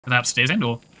Are they upstairs end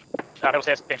or? Middle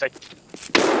stairs, PMC.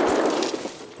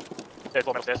 Third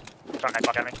floor, middle stairs. Trying to name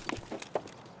fuck out of me.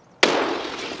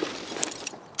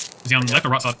 Is he on the left or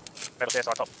right side? Middle stairs,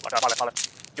 side top. Like, my left.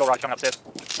 Your right, coming upstairs.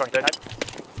 Throwing third nade.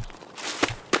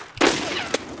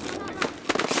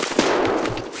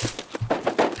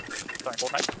 Throwing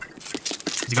fourth nade.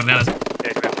 Has he got it out? Yeah,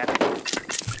 he's about 10.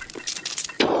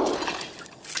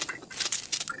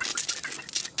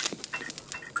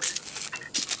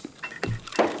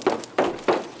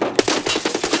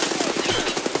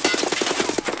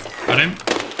 Got him.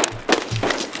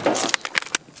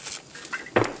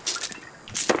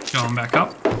 Going back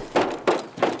up.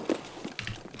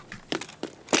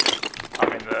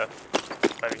 I'm in the...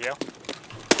 over here.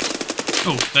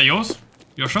 Oh, they're yours?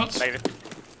 Your shots? Maybe.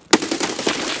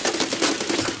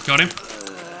 Got him.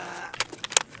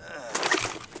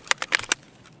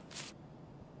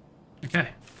 Okay.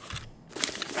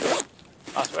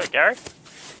 Nice work, Gary.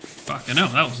 Fucking hell,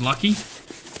 that was lucky.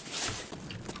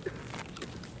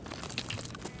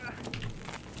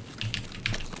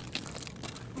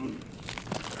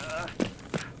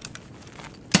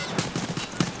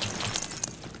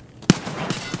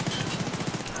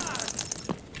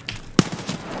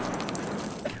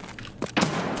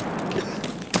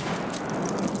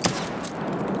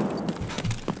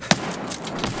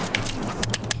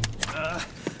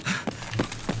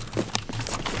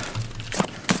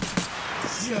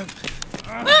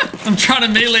 I'm trying to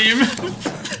melee him.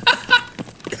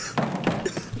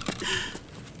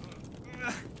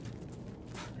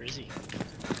 Where is he?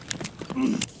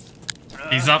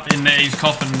 He's up in there, he's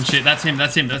coughing and shit. That's him,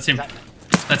 that's him, that's him.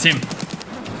 That's him.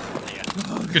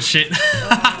 Good shit.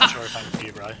 I'm not sure if I'm with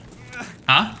you, bro.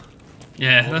 Huh?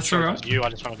 Yeah, Well, that's sure alright. It was you, I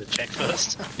just wanted to check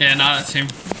first. Yeah, no, that's him.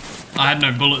 I had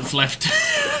no bullets left.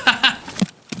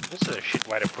 This is a shit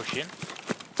way to push in.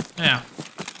 Yeah.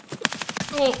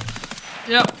 Oh,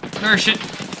 yep, very shit.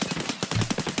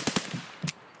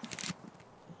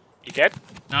 You dead?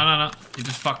 No, no, no. You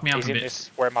just fucked me up He's a in bit.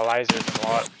 this where my laser is and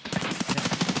light.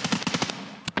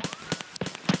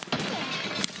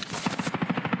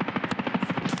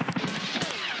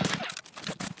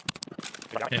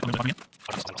 Yeah, I'm gonna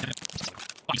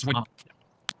oh, just wait.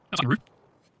 That's rude.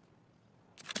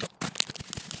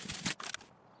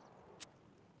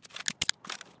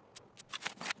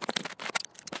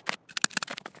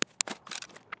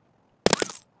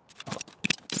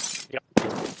 Yep.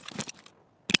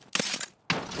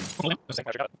 Hold on. I think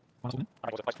I got it. One second. I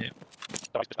was a place. Yeah.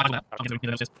 Sorry, I don't know. I'll get it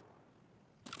upstairs.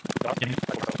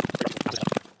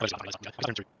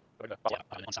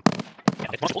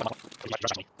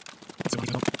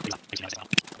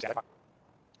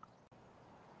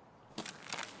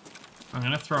 I'm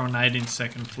gonna throw a nade in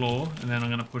second floor, and then I'm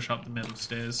gonna push up the metal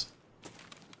stairs.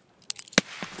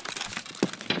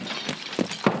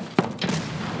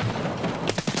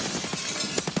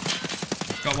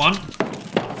 Got one.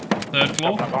 Third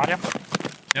floor. Behind you.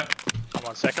 Yep. Hold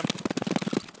on a second.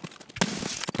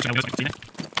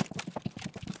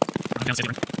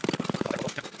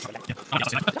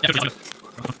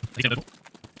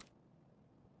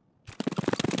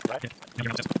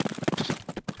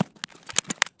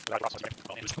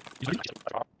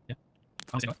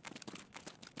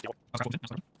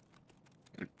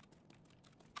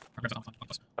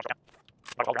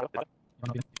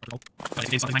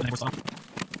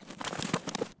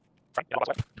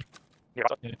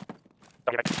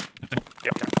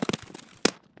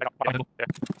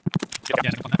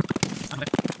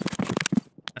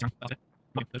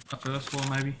 First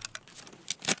floor, maybe.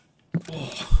 Oh.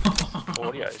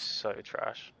 Audio is so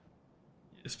trash.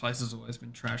 This place has always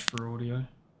been trash for audio.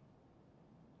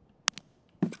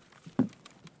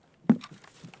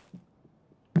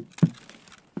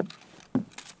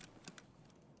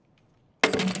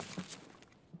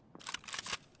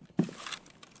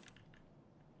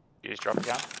 You just drop a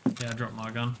gun. Yeah, I dropped my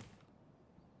gun.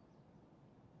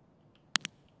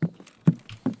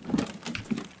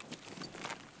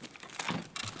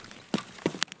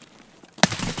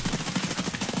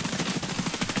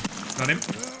 Got him.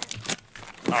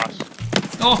 Nice.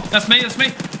 Oh, that's me, that's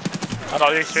me. I'm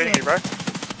not even shooting you, bro.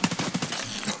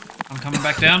 I'm coming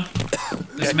back down.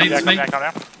 This is me, yeah, this is me. come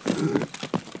down.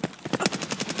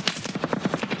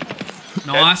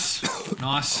 Nice.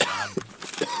 Nice.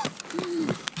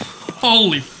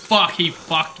 Holy fuck, he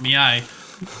fucked me, eh?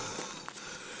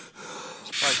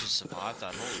 Surprised you survived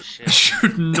that, holy shit. I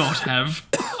should not have.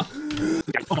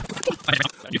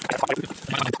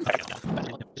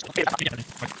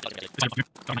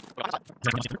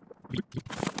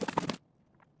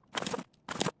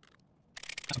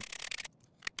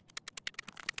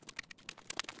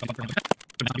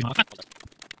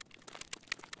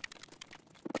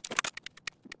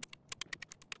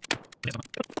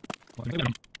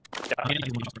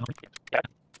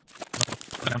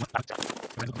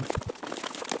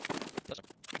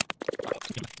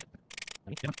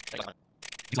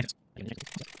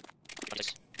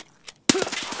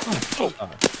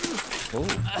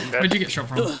 Where'd you get shot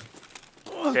from?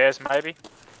 Stairs, maybe?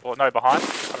 Or no, behind? I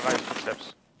don't know,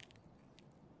 footsteps.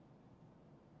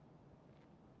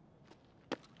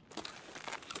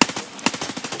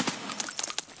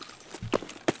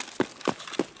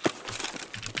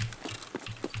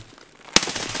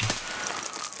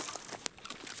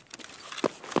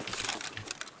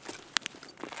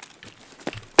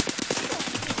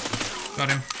 Got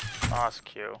him. Nice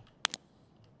kill.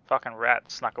 Fucking rat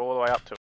snuck all the way up to